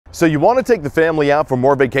So you want to take the family out for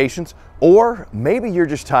more vacations, or maybe you're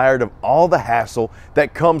just tired of all the hassle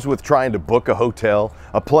that comes with trying to book a hotel,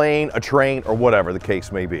 a plane, a train, or whatever the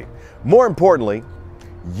case may be. More importantly,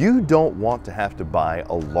 you don't want to have to buy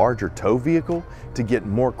a larger tow vehicle to get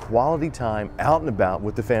more quality time out and about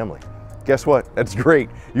with the family. Guess what? That's great.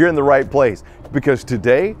 You're in the right place, because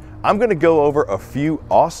today I'm going to go over a few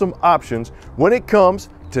awesome options when it comes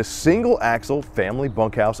to single axle family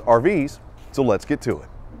bunkhouse RVs. So let's get to it.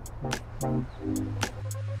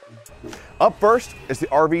 Up first is the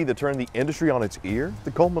RV that turned the industry on its ear,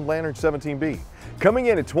 the Coleman Lantern 17B. Coming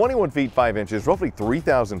in at 21 feet 5 inches, roughly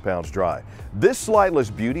 3,000 pounds dry, this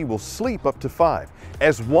slideless beauty will sleep up to 5.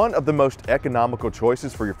 As one of the most economical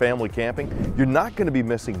choices for your family camping, you're not going to be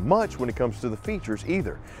missing much when it comes to the features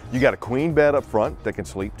either. You got a queen bed up front that can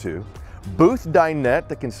sleep 2, booth dinette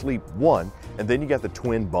that can sleep 1, and then you got the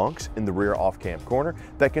twin bunks in the rear off-camp corner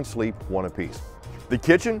that can sleep 1 apiece. The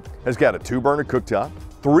kitchen has got a 2-burner cooktop,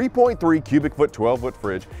 3.3 cubic foot 12-foot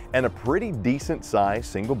fridge, and a pretty decent sized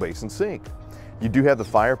single basin sink. You do have the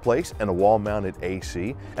fireplace and a wall-mounted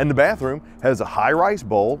AC, and the bathroom has a high-rise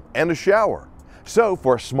bowl and a shower. So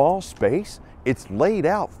for a small space, it's laid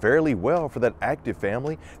out fairly well for that active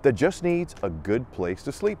family that just needs a good place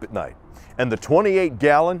to sleep at night. And the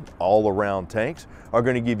 28-gallon all-around tanks are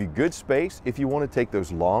going to give you good space if you want to take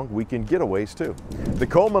those long weekend getaways too. The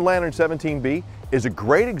Coleman Lantern 17B is a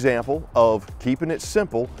great example of keeping it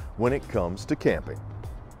simple when it comes to camping.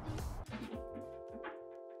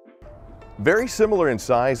 Very similar in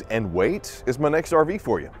size and weight is my next RV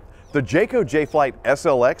for you. The Jayco J-Flight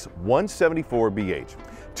SLX 174BH.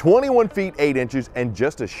 21 feet 8 inches and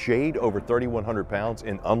just a shade over 3,100 pounds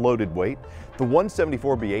in unloaded weight, the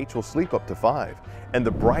 174BH will sleep up to 5. And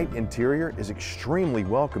the bright interior is extremely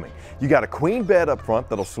welcoming. You got a queen bed up front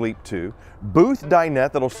that'll sleep 2, booth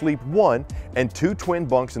dinette that'll sleep 1, and 2 twin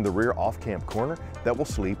bunks in the rear off-camp corner that will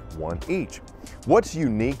sleep 1 each. What's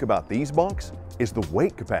unique about these bunks is the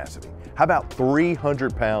weight capacity. How about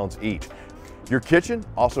 300 pounds each? Your kitchen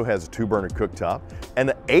also has a 2-burner cooktop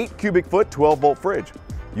and an 8 cubic foot 12-volt fridge.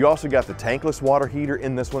 You also got the tankless water heater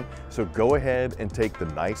in this one, so go ahead and take the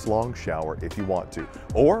nice long shower if you want to.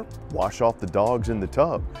 Or wash off the dogs in the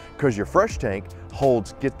tub, because your fresh tank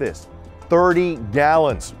holds, get this, 30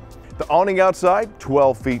 gallons. The awning outside,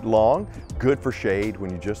 12 feet long, good for shade when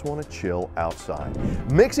you just want to chill outside.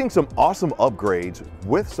 Mixing some awesome upgrades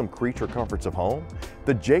with some creature comforts of home,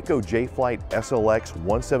 the Jayco J-Flight SLX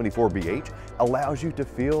 174BH allows you to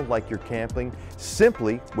feel like you're camping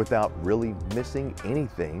simply without really missing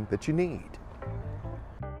anything that you need.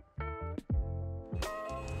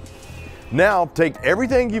 Now take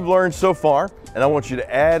everything you've learned so far and I want you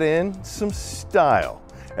to add in some style.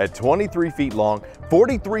 At 23 feet long,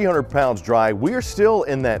 4,300 pounds dry, we are still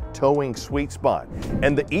in that towing sweet spot.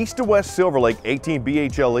 And the East to West Silver Lake 18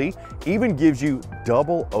 BHLE even gives you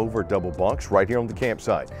double bunks right here on the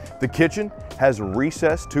campsite. The kitchen has a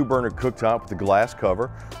recessed 2-burner cooktop with a glass cover,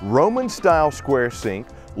 Roman style square sink,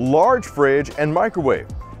 large fridge, and microwave.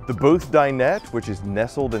 The booth dinette, which is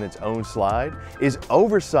nestled in its own slide, is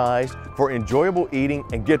oversized for enjoyable eating,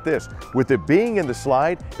 and get this, with it being in the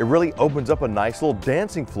slide, it really opens up a nice little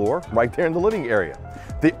dancing floor right there in the living area.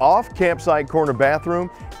 The off-campsite corner bathroom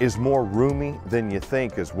is more roomy than you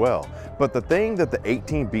think as well, but the thing that the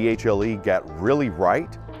 18 BHLE got really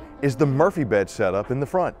right is the Murphy bed setup in the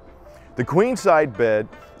front. The queen side bed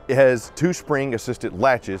has 2 spring assisted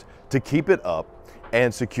latches to keep it up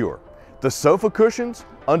and secure. The sofa cushions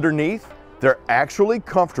underneath, they're actually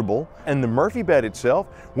comfortable, and the Murphy bed itself,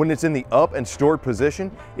 when it's in the up and stored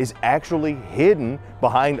position, is actually hidden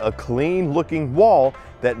behind a clean looking wall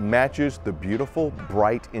that matches the beautiful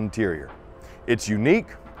bright interior. It's unique.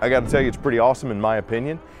 I gotta tell you, it's pretty awesome in my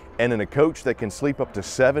opinion, and in a coach that can sleep up to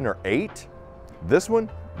 7 or 8, this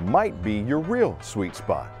one might be your real sweet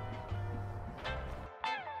spot.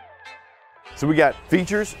 So we got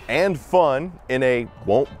features and fun in a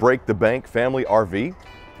won't break the bank family RV.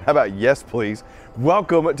 How about yes please?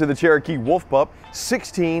 Welcome to the Cherokee Wolf Pup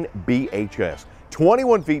 16 BHS.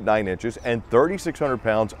 21 feet 9 inches and 3,600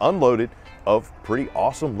 pounds unloaded of pretty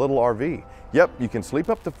awesome little RV. Yep, you can sleep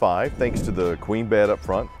up to 5 thanks to the queen bed up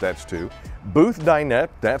front, that's 2. Booth dinette,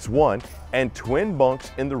 that's 1. And twin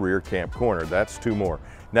bunks in the rear camp corner, that's 2 more.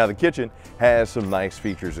 Now the kitchen has some nice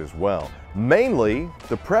features as well, mainly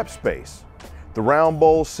the prep space. The round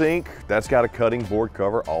bowl sink, that's got a cutting board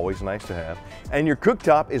cover, always nice to have. And your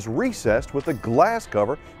cooktop is recessed with a glass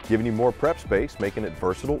cover, giving you more prep space, making it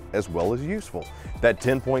versatile as well as useful. That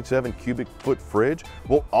 10.7 cubic foot fridge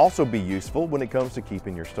will also be useful when it comes to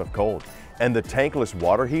keeping your stuff cold. And the tankless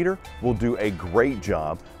water heater will do a great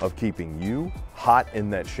job of keeping you hot in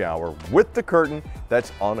that shower with the curtain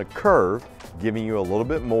that's on a curve, giving you a little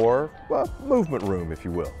bit more, well, movement room, if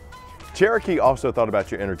you will. Cherokee also thought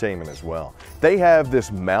about your entertainment as well. They have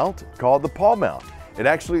this mount called the paw mount. It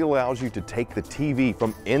actually allows you to take the TV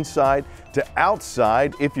from inside to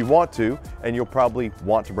outside if you want to, and you'll probably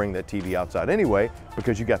want to bring that TV outside anyway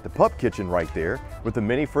because you got the pup kitchen right there with the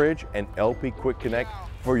mini fridge and LP Quick Connect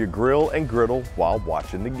for your grill and griddle while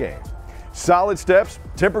watching the game. Solid steps,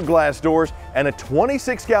 tempered glass doors, and a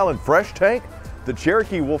 26-gallon fresh tank. The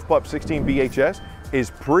Cherokee Wolf Pup 16 BHS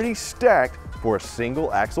is pretty stacked for a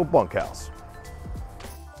single axle bunkhouse.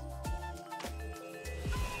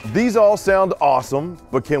 These all sound awesome,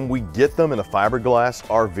 but can we get them in a fiberglass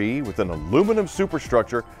RV with an aluminum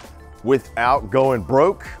superstructure without going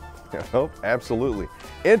broke? Oh, absolutely.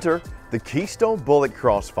 Enter the Keystone Bullet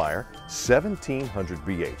Crossfire 1700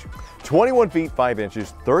 BH. 21 feet 5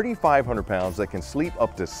 inches, 3,500 pounds that can sleep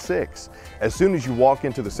up to 6. As soon as you walk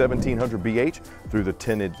into the 1700 BH through the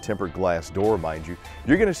tinted tempered glass door, mind you,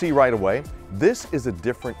 you're gonna see right away, this is a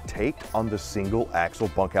different take on the single axle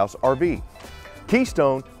bunkhouse RV.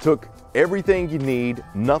 Keystone took everything you need,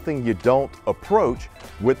 nothing you don't approach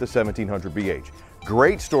with the 1700 BH.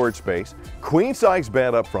 Great storage space, queen size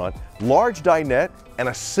bed up front, large dinette, and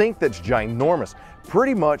a sink that's ginormous.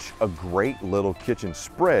 Pretty much a great little kitchen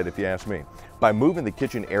spread if you ask me. By moving the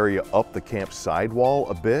kitchen area up the camp sidewall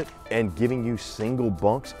a bit and giving you single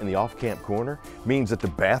bunks in the off-camp corner means that the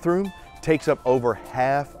bathroom takes up over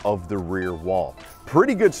half of the rear wall.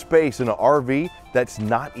 Pretty good space in an RV that's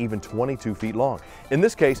not even 22 feet long. In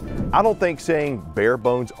this case, I don't think saying bare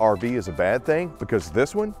bones RV is a bad thing because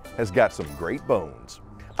this one has got some great bones.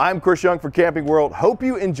 I'm Chris Young for Camping World. Hope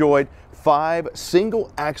you enjoyed 5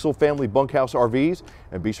 single axle family bunkhouse RVs,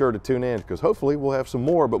 and be sure to tune in because hopefully we'll have some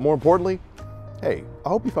more, but more importantly, hey, I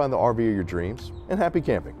hope you find the RV of your dreams and happy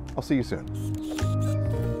camping. I'll see you soon.